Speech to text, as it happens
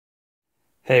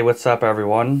Hey, what's up,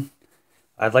 everyone?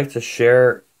 I'd like to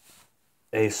share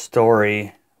a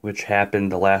story which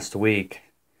happened last week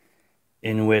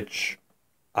in which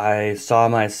I saw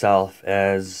myself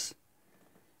as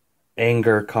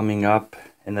anger coming up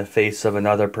in the face of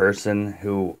another person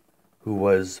who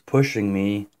was pushing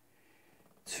me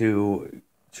to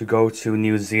go to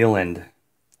New Zealand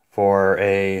for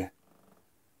a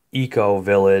eco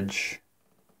village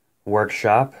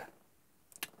workshop,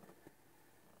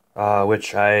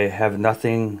 which I have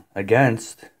nothing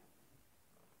against.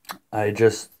 I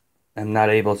just am not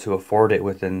able to afford it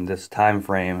within this time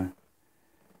frame.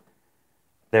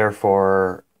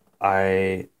 Therefore,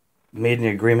 I made an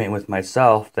agreement with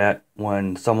myself that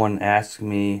when someone asks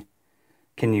me,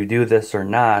 can you do this or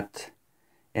not?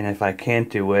 And if I can't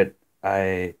do it,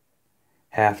 I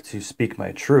have to speak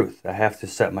my truth. I have to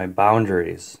set my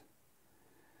boundaries.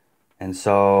 And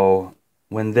so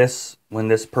when this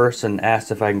person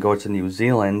asked if I can go to New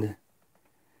Zealand,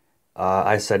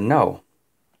 I said no.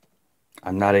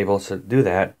 I'm not able to do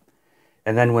that.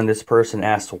 And then when this person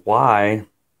asked why,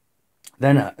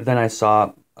 then I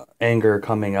saw anger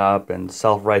coming up and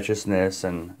self-righteousness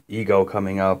and ego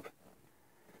coming up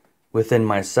within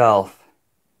myself.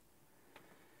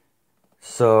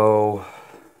 So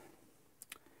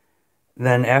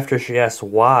then after she asked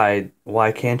why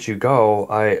can't you go,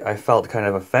 I felt kind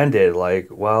of offended, like,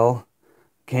 well,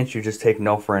 can't you just take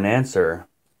no for an answer?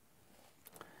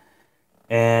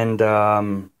 And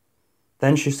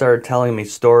then she started telling me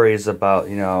stories about,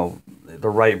 the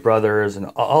Wright brothers and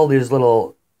all these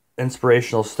little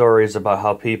inspirational stories about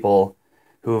how people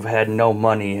who've had no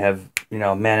money have,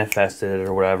 manifested it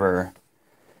or whatever.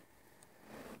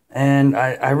 And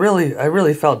I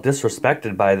really felt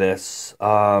disrespected by this.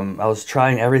 I was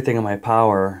trying everything in my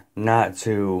power not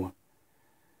to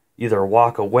either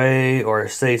walk away or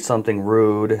say something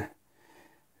rude.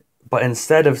 But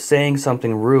instead of saying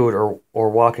something rude or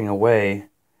walking away,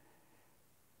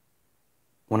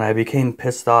 when I became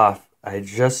pissed off, I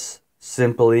just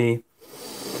simply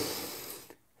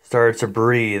started to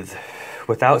breathe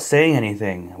without saying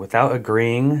anything, without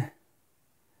agreeing.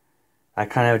 I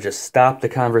kind of just stopped the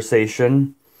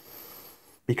conversation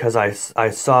because I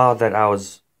saw that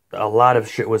a lot of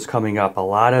shit was coming up, a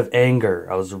lot of anger.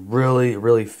 I was really,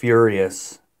 really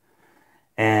furious.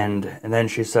 And then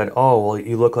she said, "Oh, well,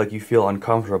 you look like you feel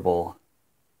uncomfortable."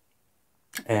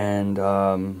 And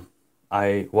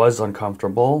I was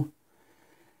uncomfortable.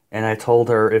 And I told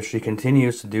her if she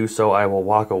continues to do so, I will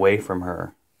walk away from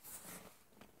her.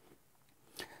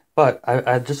 But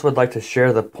I just would like to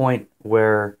share the point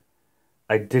where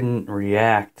I didn't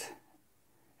react.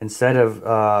 Instead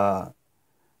of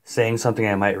saying something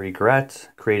I might regret,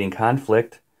 creating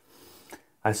conflict,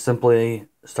 I simply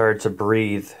started to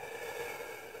breathe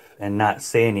and not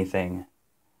say anything,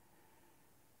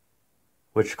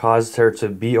 which caused her to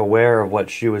be aware of what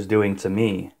she was doing to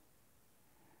me,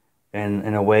 and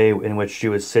in a way in which she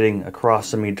was sitting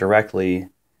across from me directly,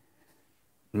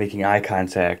 making eye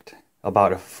contact,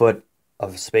 about a foot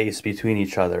of space between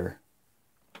each other.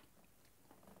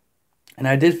 And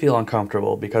I did feel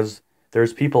uncomfortable because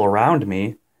there's people around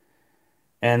me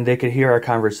and they could hear our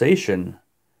conversation.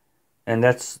 And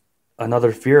that's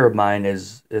another fear of mine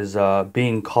is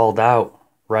being called out,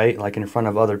 right? Like in front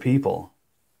of other people.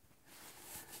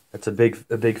 That's a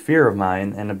big fear of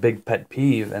mine and a big pet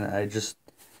peeve, and I just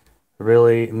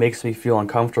really makes me feel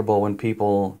uncomfortable when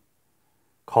people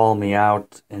call me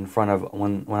out in front of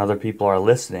when other people are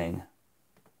listening.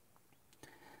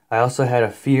 I also had a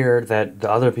fear that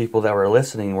the other people that were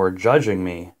listening were judging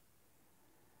me.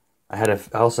 I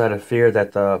also had a fear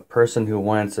that the person who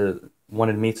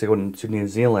wanted me to go to New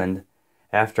Zealand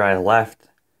after I left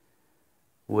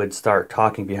would start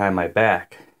talking behind my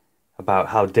back about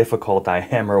how difficult I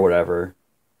am or whatever.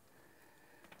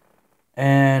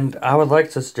 And I would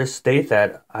like to just state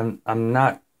that I'm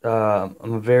not I'm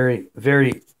a very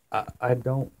very I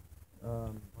don't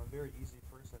I'm a very easy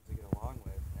person to get along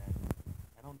with, and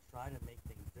I don't try to make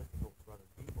things difficult for other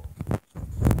people.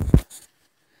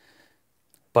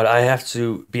 But I have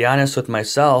to be honest with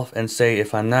myself and say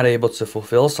if I'm not able to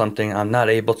fulfill something, I'm not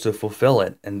able to fulfill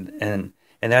it, and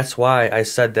that's why I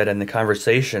said that in the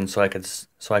conversation, so I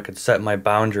could set my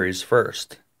boundaries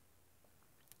first.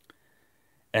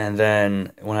 And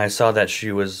then when I saw that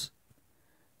she was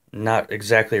not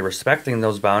exactly respecting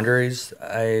those boundaries,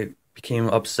 I became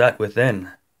upset within.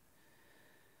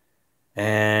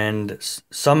 And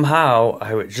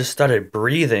somehow just started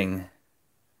breathing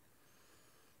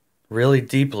really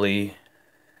deeply,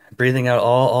 breathing out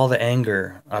all the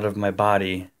anger out of my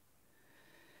body.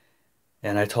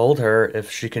 And I told her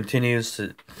if she continues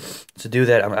to do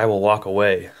that, I will walk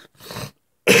away.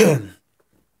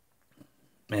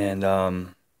 And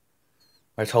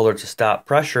I told her to stop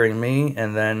pressuring me,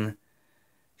 and then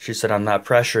she said, "I'm not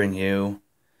pressuring you."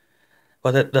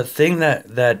 But the thing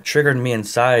that triggered me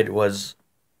inside was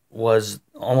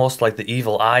almost like the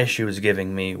evil eye she was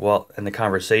giving me while in the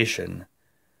conversation.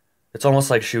 It's almost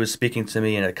like she was speaking to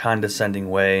me in a condescending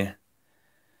way,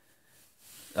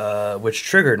 which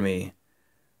triggered me.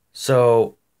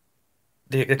 So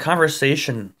the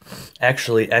conversation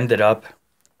actually ended up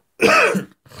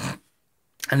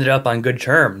on good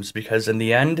terms because in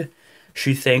the end,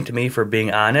 she thanked me for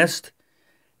being honest.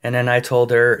 And then I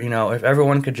told her, if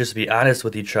everyone could just be honest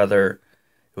with each other,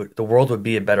 the world would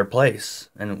be a better place.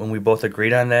 And when we both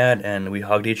agreed on that and we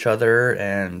hugged each other,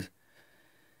 and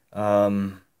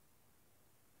um,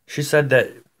 she said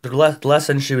that the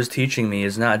lesson she was teaching me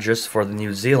is not just for the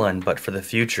New Zealand, but for the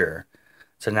future,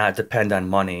 to not depend on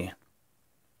money,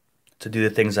 to do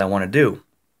the things I want to do.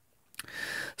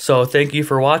 So thank you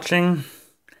for watching.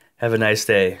 Have a nice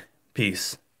day.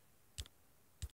 Peace.